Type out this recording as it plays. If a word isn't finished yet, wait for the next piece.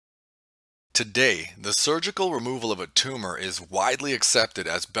Today, the surgical removal of a tumor is widely accepted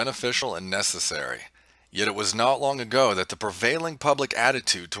as beneficial and necessary. Yet it was not long ago that the prevailing public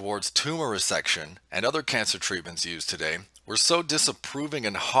attitude towards tumor resection and other cancer treatments used today were so disapproving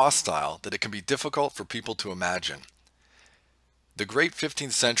and hostile that it can be difficult for people to imagine. The great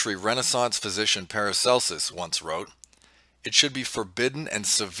 15th century Renaissance physician Paracelsus once wrote, "It should be forbidden and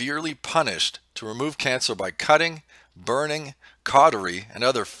severely punished to remove cancer by cutting, burning, cautery, and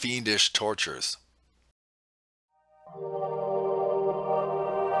other fiendish tortures."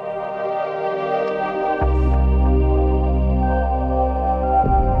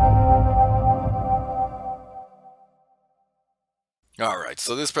 Alright,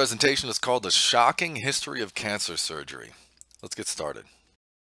 so this presentation is called The Shocking History of Cancer Surgery. Let's get started.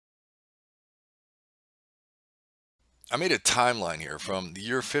 I made a timeline here from the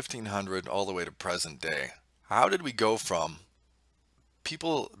year 1500 all the way to present day. How did we go from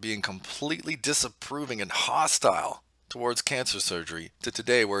people being completely disapproving and hostile towards cancer surgery to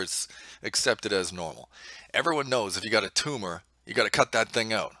today where it's accepted as normal? Everyone knows if you got a tumor, you got to cut that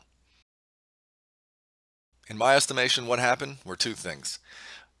thing out. In my estimation, what happened were two things.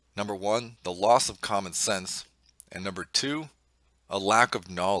 Number one, the loss of common sense, and number two, a lack of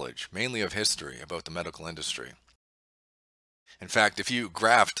knowledge, mainly of history, about the medical industry. In fact, if you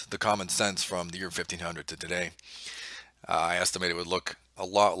graphed the common sense from the year 1500 to today, I estimate it would look a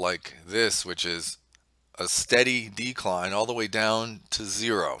lot like this, which is a steady decline all the way down to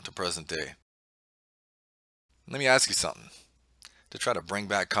zero to present day. Let me ask you something to try to bring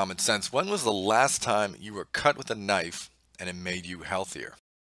back common sense. When was the last time you were cut with a knife and it made you healthier?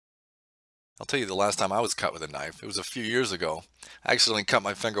 I'll tell you the last time I was cut with a knife. It was a few years ago. I accidentally cut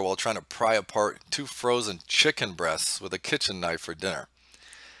my finger while trying to pry apart 2 frozen chicken breasts with a kitchen knife for dinner.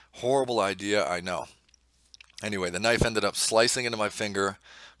 Horrible idea, I know. Anyway, the knife ended up slicing into my finger,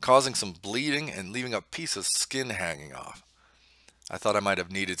 causing some bleeding and leaving a piece of skin hanging off. I thought I might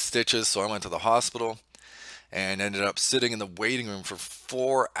have needed stitches, so I went to the hospital and ended up sitting in the waiting room for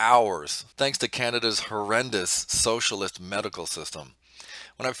 4 hours, thanks to Canada's horrendous socialist medical system.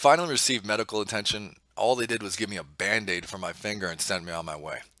 When I finally received medical attention, all they did was give me a band-aid for my finger and send me on my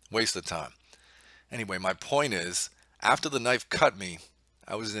way. Waste of time. Anyway, my point is, after the knife cut me,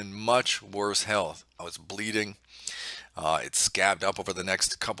 I was in much worse health. I was bleeding. It scabbed up over the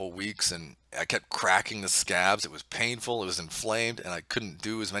next couple weeks, and I kept cracking the scabs. It was painful, it was inflamed, and I couldn't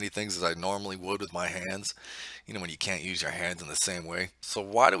do as many things as I normally would with my hands. You know, when you can't use your hands in the same way. So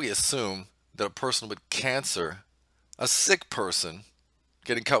why do we assume that a person with cancer, a sick person,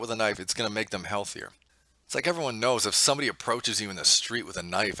 getting cut with a knife, it's going to make them healthier? It's like everyone knows if somebody approaches you in the street with a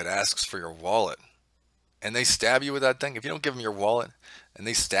knife and asks for your wallet, and they stab you with that thing, if you don't give them your wallet and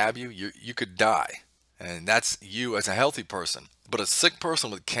they stab you, you could die. And that's you as a healthy person. But a sick person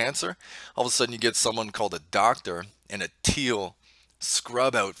with cancer, all of a sudden you get someone called a doctor in a teal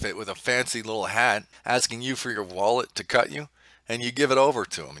scrub outfit with a fancy little hat asking you for your wallet to cut you, and you give it over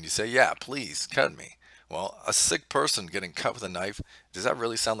to him and you say, "Yeah, please cut me." Well, a sick person getting cut with a knife, does that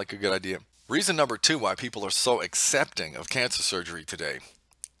really sound like a good idea? Reason number two why people are so accepting of cancer surgery today: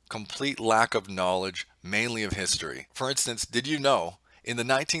 complete lack of knowledge, mainly of history. For instance, did you know in the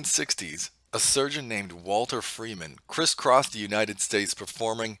 1960s, a surgeon named Walter Freeman crisscrossed the United States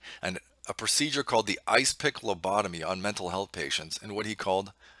performing a procedure called the ice pick lobotomy on mental health patients in what he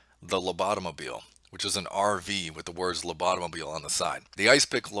called the lobotomobile, which is an RV with the words lobotomobile on the side. The ice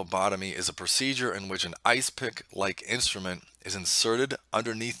pick lobotomy is a procedure in which an ice pick-like instrument is inserted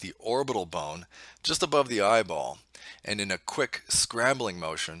underneath the orbital bone just above the eyeball, and in a quick scrambling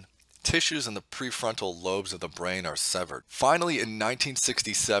motion, tissues in the prefrontal lobes of the brain are severed. Finally, in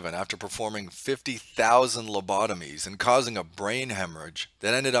 1967, after performing 50,000 lobotomies and causing a brain hemorrhage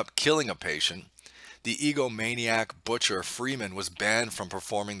that ended up killing a patient, the egomaniac butcher Freeman was banned from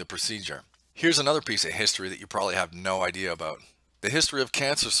performing the procedure. Here's another piece of history that you probably have no idea about: the history of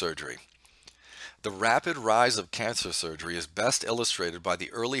cancer surgery. The rapid rise of cancer surgery is best illustrated by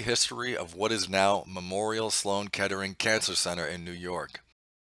the early history of what is now Memorial Sloan-Kettering Cancer Center in New York.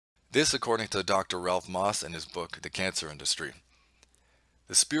 This, according to Dr. Ralph Moss in his book, The Cancer Industry.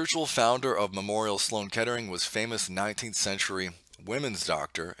 The spiritual founder of Memorial Sloan-Kettering was famous 19th century women's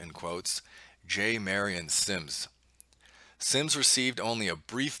doctor, in quotes, J. Marion Sims. Sims received only a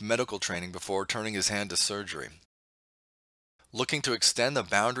brief medical training before turning his hand to surgery. Looking to extend the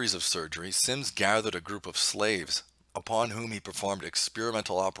boundaries of surgery, Sims gathered a group of slaves, upon whom he performed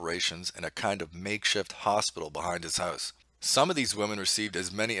experimental operations in a kind of makeshift hospital behind his house. Some of these women received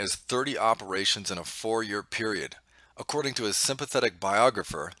as many as 30 operations in a 4-year period. According to his sympathetic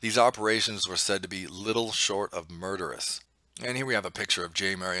biographer, these operations were said to be little short of murderous. And here we have a picture of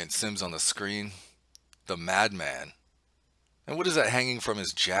J. Marion Sims on the screen, the madman. And what is that hanging from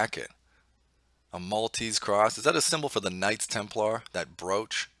his jacket? A Maltese cross? Is that a symbol for the Knights Templar, that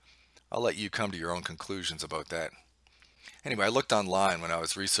brooch? I'll let you come to your own conclusions about that. Anyway, I looked online when I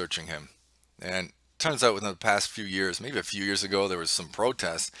was researching him, and it turns out within the past few years, maybe a few years ago, there was some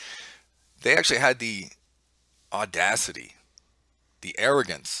protests. They actually had the audacity, the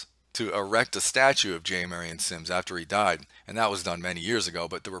arrogance to erect a statue of J. Marion Sims after he died, and that was done many years ago,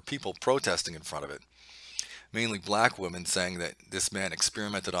 but there were people protesting in front of it. Mainly black women saying that this man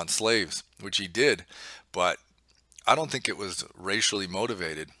experimented on slaves, which he did, but I don't think it was racially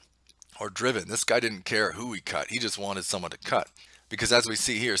motivated or driven. This guy didn't care who he cut. He just wanted someone to cut. Because as we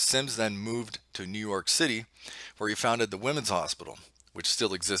see here, Sims then moved to New York City, where he founded the Women's Hospital, which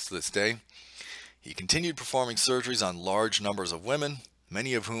still exists to this day. He continued performing surgeries on large numbers of women,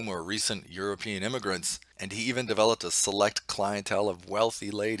 many of whom were recent European immigrants, and he even developed a select clientele of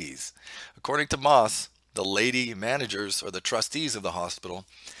wealthy ladies. According to Moss, the lady managers, or the trustees of the hospital,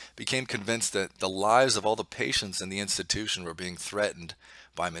 became convinced that the lives of all the patients in the institution were being threatened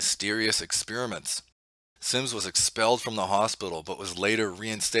by mysterious experiments. Sims was expelled from the hospital, but was later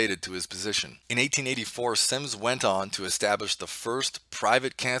reinstated to his position. In 1884, Sims went on to establish the first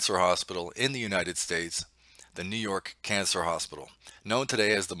private cancer hospital in the United States, the New York Cancer Hospital, known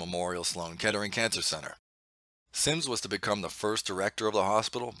today as the Memorial Sloan-Kettering Cancer Center. Sims was to become the first director of the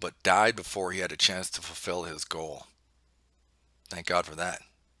hospital, but died before he had a chance to fulfill his goal. Thank God for that.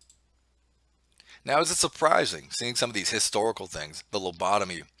 Now, is it surprising seeing some of these historical things, the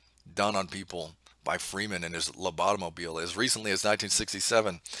lobotomy done on people by Freeman in his lobotomobile as recently as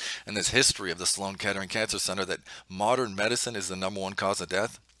 1967, and this history of the Sloan-Kettering Cancer Center, that modern medicine is the #1 cause of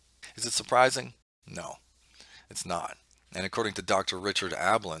death? Is it surprising? No, it's not. And according to Dr. Richard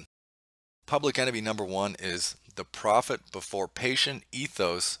Ablin, public enemy #1 is the profit before patient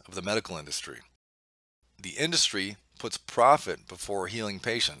ethos of the medical industry. The industry puts profit before healing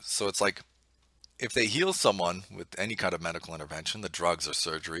patients. So it's like, if they heal someone with any kind of medical intervention, the drugs or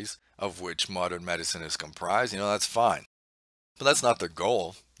surgeries, of which modern medicine is comprised, that's fine. But that's not their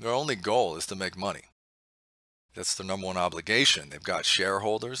goal. Their only goal is to make money. That's their #1 obligation. They've got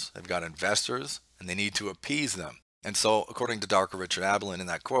shareholders, they've got investors, and they need to appease them. And so, according to Dr. Richard Ablin in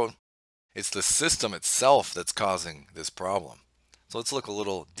that quote, it's the system itself that's causing this problem. So let's look a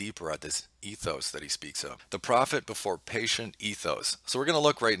little deeper at this ethos that he speaks of. The profit before patient ethos. So we're going to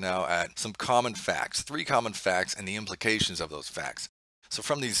look right now at some common facts, 3 common facts and the implications of those facts. So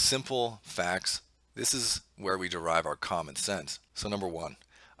from these simple facts, this is where we derive our common sense. So #1,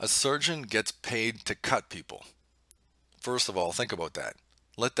 a surgeon gets paid to cut people. First of all, think about that.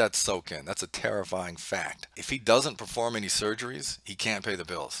 Let that soak in. That's a terrifying fact. If he doesn't perform any surgeries, he can't pay the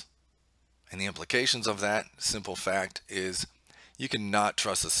bills. And the implications of that simple fact is you cannot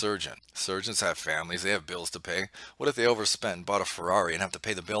trust a surgeon. Surgeons have families, they have bills to pay. What if they overspent and bought a Ferrari and have to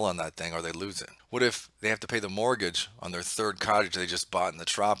pay the bill on that thing, or they lose it? What if they have to pay the mortgage on their 3rd cottage they just bought in the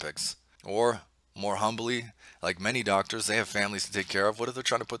tropics? Or, more humbly, like many doctors, they have families to take care of. What if they're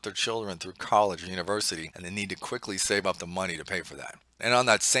trying to put their children through college or university and they need to quickly save up the money to pay for that? And on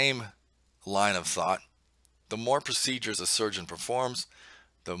that same line of thought, the more procedures a surgeon performs,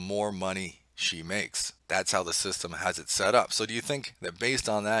 the more money she makes. That's how the system has it set up. So do you think that based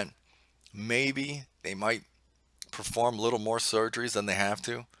on that, maybe they might perform a little more surgeries than they have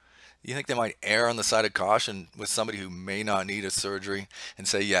to? You think they might err on the side of caution with somebody who may not need a surgery and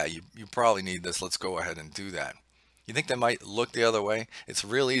say, yeah, you probably need this, let's go ahead and do that? You think they might look the other way? It's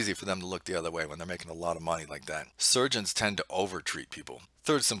real easy for them to look the other way when they're making a lot of money like that. Surgeons tend to overtreat people.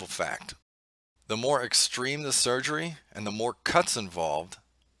 3rd simple fact, the more extreme the surgery and the more cuts involved,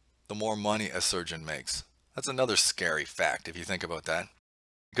 the more money a surgeon makes. That's another scary fact if you think about that.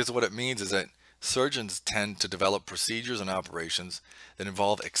 Because what it means is that surgeons tend to develop procedures and operations that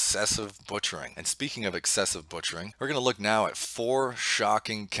involve excessive butchering. And speaking of excessive butchering, we're going to look now at 4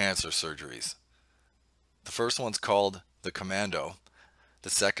 shocking cancer surgeries. The first one's called the COMMANDO. The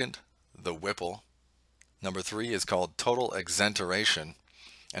second, the WHIPPLE. #3 is called total exenteration.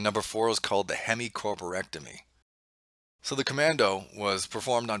 And #4 is called the HEMICORPORECTOMY. So the COMMANDO was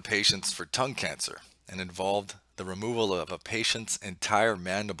performed on patients for tongue cancer and involved the removal of a patient's entire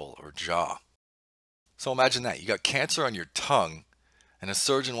mandible or jaw. So imagine that. You got cancer on your tongue and a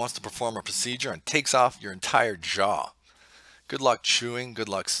surgeon wants to perform a procedure and takes off your entire jaw. Good luck chewing, good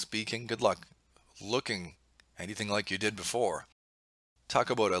luck speaking, good luck looking anything like you did before.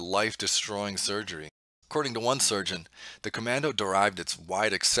 Talk about a life-destroying surgery. According to one surgeon, the COMMANDO derived its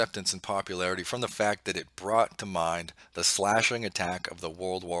wide acceptance and popularity from the fact that it brought to mind the slashing attack of the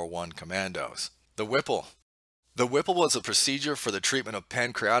World War I commandos. The WHIPPLE. The WHIPPLE was a procedure for the treatment of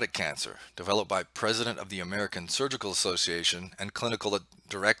pancreatic cancer, developed by President of the American Surgical Association and Clinical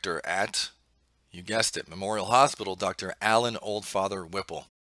Director at, you guessed it, Memorial Hospital, Dr. Alan Oldfather Whipple.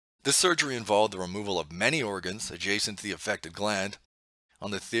 This surgery involved the removal of many organs adjacent to the affected gland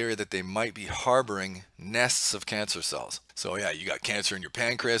on the theory that they might be harboring nests of cancer cells. So yeah, you got cancer in your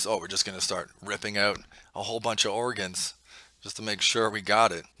pancreas. Oh, we're just going to start ripping out a whole bunch of organs just to make sure we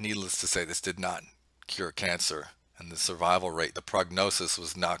got it. Needless to say, this did not cure cancer, and the survival rate, the prognosis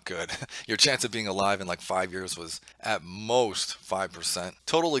was not good. Your chance of being alive in like 5 years was at most 5%.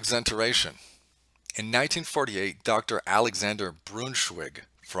 Total exenteration. In 1948, Dr. Alexander Braunschweig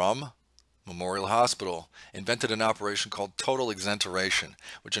from Memorial Hospital invented an operation called total exenteration,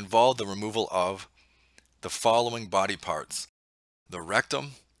 which involved the removal of the following body parts: the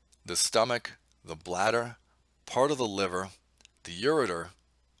rectum, the stomach, the bladder, part of the liver, the ureter,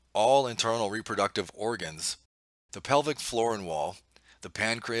 all internal reproductive organs, the pelvic floor and wall, the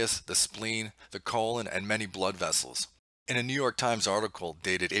pancreas, the spleen, the colon, and many blood vessels. In a New York Times article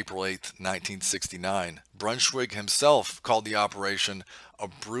dated April 8, 1969, Braunschweig himself called the operation a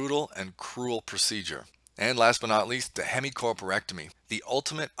brutal and cruel procedure. And last but not least, the hemicorporectomy. The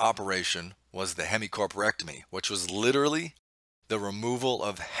ultimate operation was the hemicorporectomy, which was literally the removal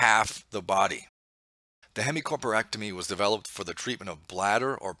of half the body. The hemicorporectomy was developed for the treatment of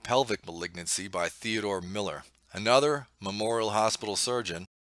bladder or pelvic malignancy by Theodore Miller, another Memorial Hospital surgeon,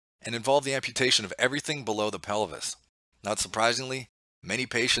 and involved the amputation of everything below the pelvis. Not surprisingly, many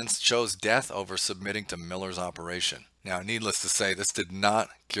patients chose death over submitting to Miller's operation. Now, needless to say, this did not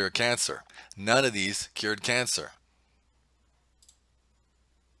cure cancer. None of these cured cancer.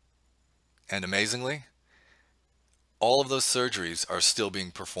 And amazingly, all of those surgeries are still being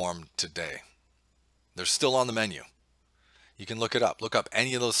performed today. They're still on the menu. You can look it up. Look up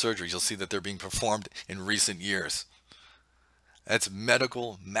any of those surgeries. You'll see that they're being performed in recent years. That's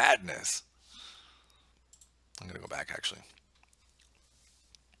medical madness. I'm going to go back actually.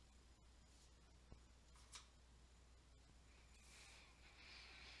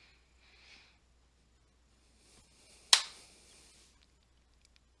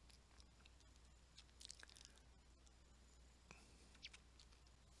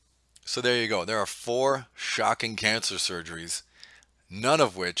 So there you go. There are 4 shocking cancer surgeries, none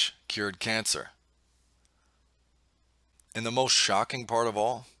of which cured cancer. And the most shocking part of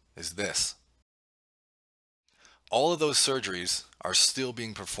all is this. All of those surgeries are still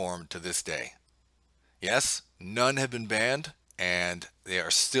being performed to this day. Yes, none have been banned, and they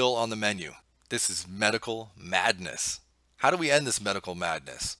are still on the menu. This is medical madness. How do we end this medical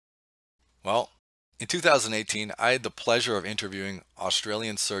madness? Well, in 2018, I had the pleasure of interviewing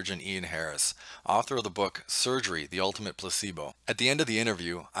Australian surgeon Ian Harris, author of the book Surgery, the Ultimate Placebo. At the end of the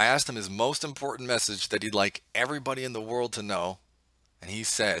interview, I asked him his most important message that he'd like everybody in the world to know, and he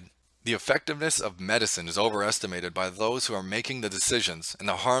said, "The effectiveness of medicine is overestimated by those who are making the decisions, and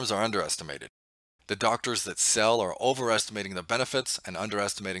the harms are underestimated. The doctors that sell are overestimating the benefits and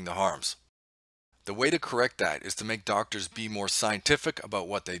underestimating the harms. The way to correct that is to make doctors be more scientific about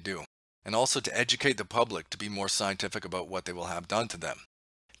what they do, and also to educate the public to be more scientific about what they will have done to them.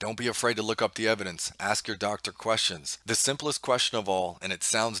 Don't be afraid to look up the evidence. Ask your doctor questions. The simplest question of all, and it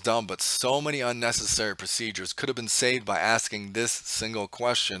sounds dumb, but so many unnecessary procedures could have been saved by asking this single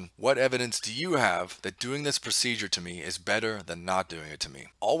question: what evidence do you have that doing this procedure to me is better than not doing it to me?"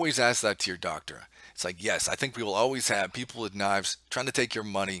 Always ask that to your doctor. It's like, yes, I think we will always have people with knives trying to take your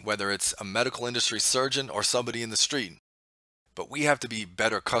money, whether it's a medical industry surgeon or somebody in the street. But we have to be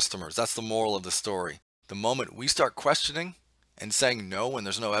better customers. That's the moral of the story. The moment we start questioning and saying no when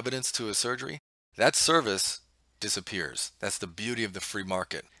there's no evidence to a surgery, that service disappears. That's the beauty of the free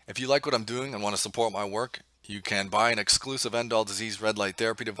market. If you like what I'm doing and want to support my work, you can buy an exclusive End-All Disease red light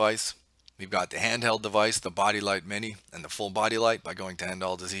therapy device. We've got the handheld device, the Body Light Mini, and the full body light by going to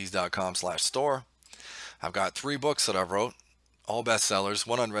EndAllDisease.com/store. I've got 3 books that I've wrote, all bestsellers,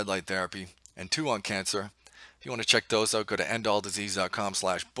 1 on red light therapy and 2 on cancer. If you want to check those out, go to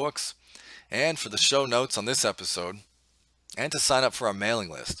EndAllDisease.com/books. And for the show notes on this episode, and to sign up for our mailing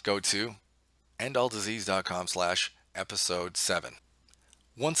list, go to EndAllDisease.com/episode 7.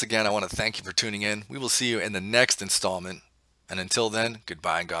 Once again, I want to thank you for tuning in. We will see you in the next installment. And until then,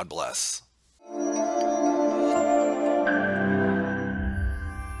 goodbye and God bless.